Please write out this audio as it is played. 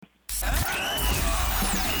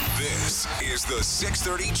This is the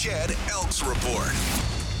 630 CHED Elks Report.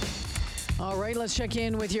 All right, let's check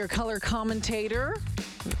in with your color commentator,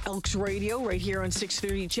 Elks Radio, right here on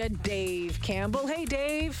 630 CHED, Dave Campbell. Hey,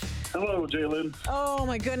 Dave. Hello, Jalen. Oh,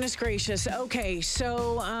 my goodness gracious. Okay,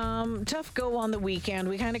 so tough go on the weekend.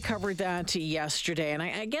 We kind of covered that yesterday, and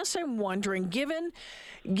I guess I'm wondering, given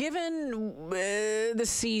the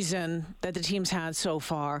season that the team's had so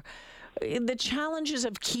far, the challenges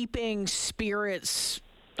of keeping spirits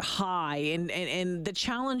high and the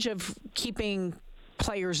challenge of keeping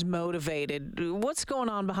players motivated, what's going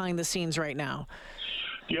on behind the scenes right now?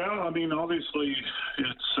 Yeah, I mean, obviously,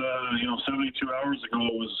 it's, 72 hours ago,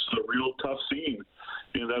 it was a real tough scene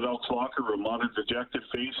in that Elks locker room. A lot of dejected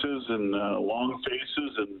faces and long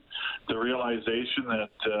faces, and the realization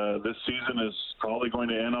that this season is probably going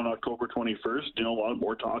to end on October 21st. A lot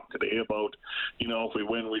more talk today about, if we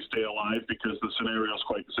win, we stay alive, because the scenario is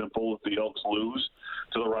quite simple. If the Elks lose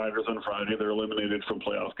to the Riders on Friday, they're eliminated from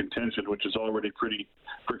playoff contention, which is already pretty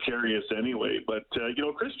precarious anyway. But,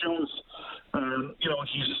 Chris Jones,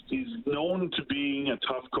 he's known to being a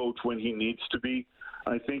tough coach when he needs to be.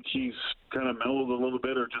 I think he's kind of mellowed a little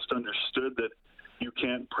bit, or just understood that you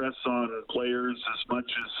can't press on players as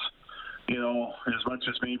much as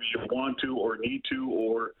maybe you want to or need to,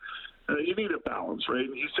 or you need a balance, right?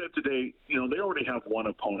 And he said today, they already have one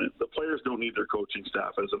opponent. The players don't need their coaching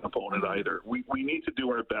staff as an opponent either. We need to do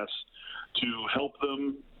our best to help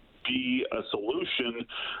them be a solution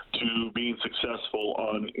to being successul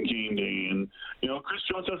on game day. And, Chris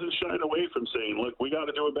Jones hasn't shied away from saying, look, we got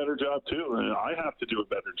to do a better job too, and I have to do a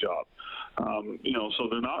better job. So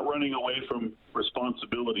they're not running away from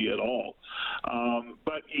responsibility at all.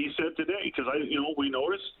 But he said today, because we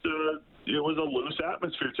noticed it was a loose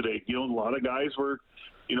atmosphere today. A lot of guys were,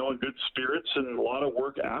 in good spirits, and a lot of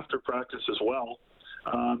work after practice as well.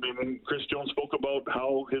 And Chris Jones spoke about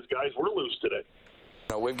how his guys were loose today.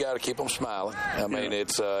 We've got to keep them smiling. I mean,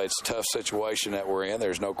 it's a tough situation that we're in.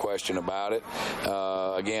 There's no question about it.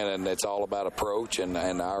 Again, and it's all about approach, and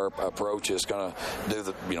our approach is going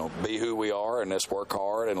to be who we are, and let's work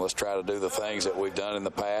hard, and let's try to do the things that we've done in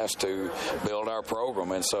the past to build our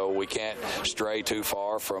program. And so we can't stray too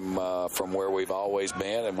far from where we've always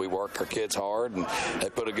been, and we work our kids hard. And they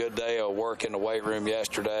put a good day of work in the weight room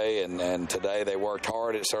yesterday, and today they worked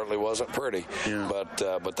hard. It certainly wasn't pretty,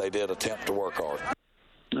 but they did attempt to work hard.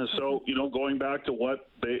 So, going back to what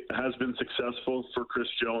has been successful for Chris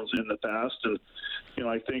Jones in the past, and,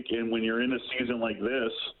 I think when you're in a season like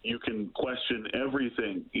this, you can question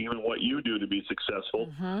everything, even what you do to be successful,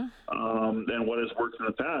 and what has worked in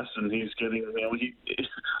the past. And he's getting,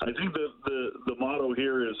 I think the motto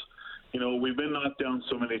here is, we've been knocked down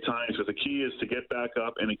so many times, but the key is to get back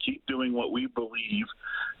up and to keep doing what we believe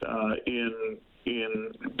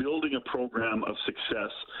in building a program of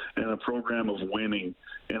success and a program of winning.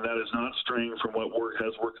 And that is not straying from what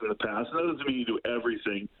has worked in the past. And that doesn't mean you do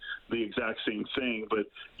everything the exact same thing, but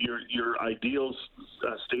your ideals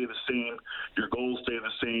stay the same, your goals stay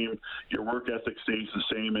the same, your work ethic stays the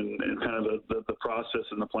same, and kind of the process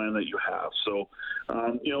and the plan that you have. So,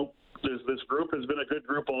 this group has been a good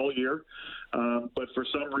group all year, but for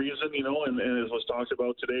some reason, and as was talked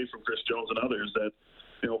about today from Chris Jones and others, that,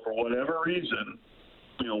 for whatever reason,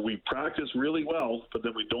 we practice really well, but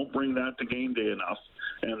then we don't bring that to game day enough.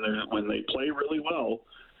 And when they play really well,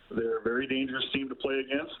 they're a very dangerous team to play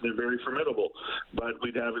against. They're very formidable, but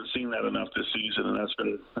we haven't seen that enough this season, and that's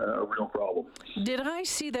been a real problem. Did I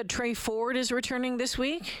see that Trey Ford is returning this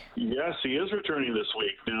week? Yes, he is returning this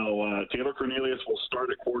week. Now, Taylor Cornelius will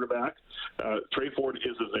start at quarterback. Trey Ford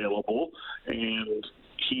is available, and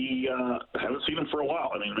he haven't seen him for a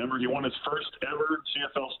while. I mean, remember, he won his first ever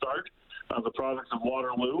CFL start, the province of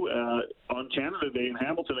Waterloo, on Canada Day in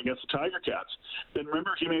Hamilton against the Tiger Cats. Then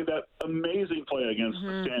remember, he made that amazing play against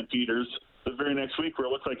the Stampeders the very next week, where it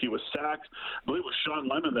looked like he was sacked. I believe it was Sean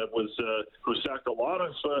Lemon that was who sacked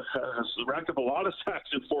has racked up a lot of sacks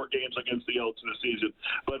in 4 games against the Elks this season.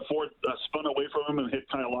 But Ford spun away from him and hit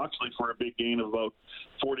Kyle Loxley for a big gain of about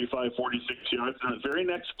 45, 46 yards. And the very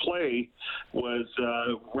next play was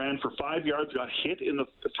ran for 5 yards, got hit in the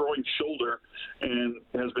throwing shoulder, and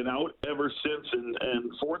has been out ever since.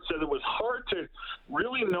 And Ford said it was hard to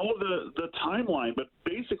really know the timeline, but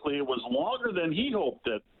basically it was longer than he hoped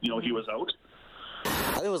that he was out.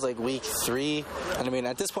 I think it was like week 3, and I mean,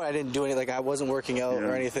 at this point, I didn't do anything. Like, I wasn't working out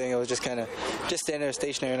or anything. I was just kind of just standing there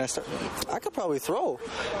stationary, and I could probably throw.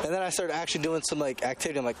 And then I started actually doing some like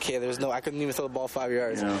activity. I'm like, okay, I couldn't even throw the ball 5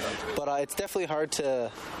 yards. Yeah. But it's definitely hard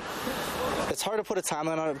to it's hard to put a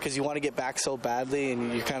timeline on it because you want to get back so badly,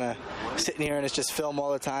 and you're kind of sitting here and it's just film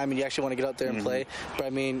all the time, and you actually want to get out there and play. But I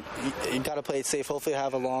mean, you got to play it safe. Hopefully,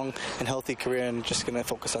 have a long and healthy career, and just going to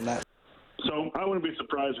focus on that. So I wouldn't be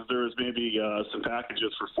surprised if there was maybe some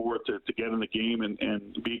packages for Ford to get in the game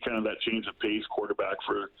and be kind of that change of pace quarterback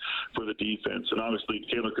for the defense. And obviously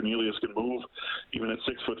Taylor Cornelius can move even at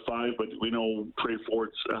 6'5", but we know Trey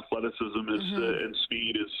Ford's athleticism and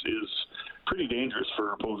speed is pretty dangerous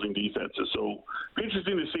for opposing defenses. So be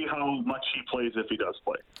interesting to see how much he plays if he does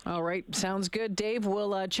play. All right, sounds good, Dave.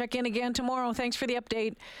 We'll check in again tomorrow. Thanks for the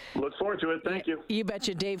update. Look forward to it. Thank you. You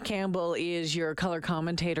betcha. Dave Campbell is your color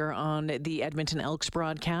commentator on the Edmonton Elks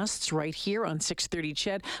broadcasts right here on 630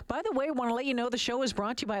 CHED. By the way, I want to let you know the show is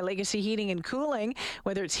brought to you by Legacy Heating and Cooling.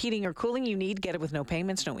 Whether it's heating or cooling you need, get it with no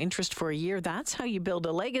payments, no interest for a year. That's how you build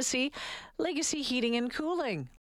a legacy. Legacy Heating and Cooling.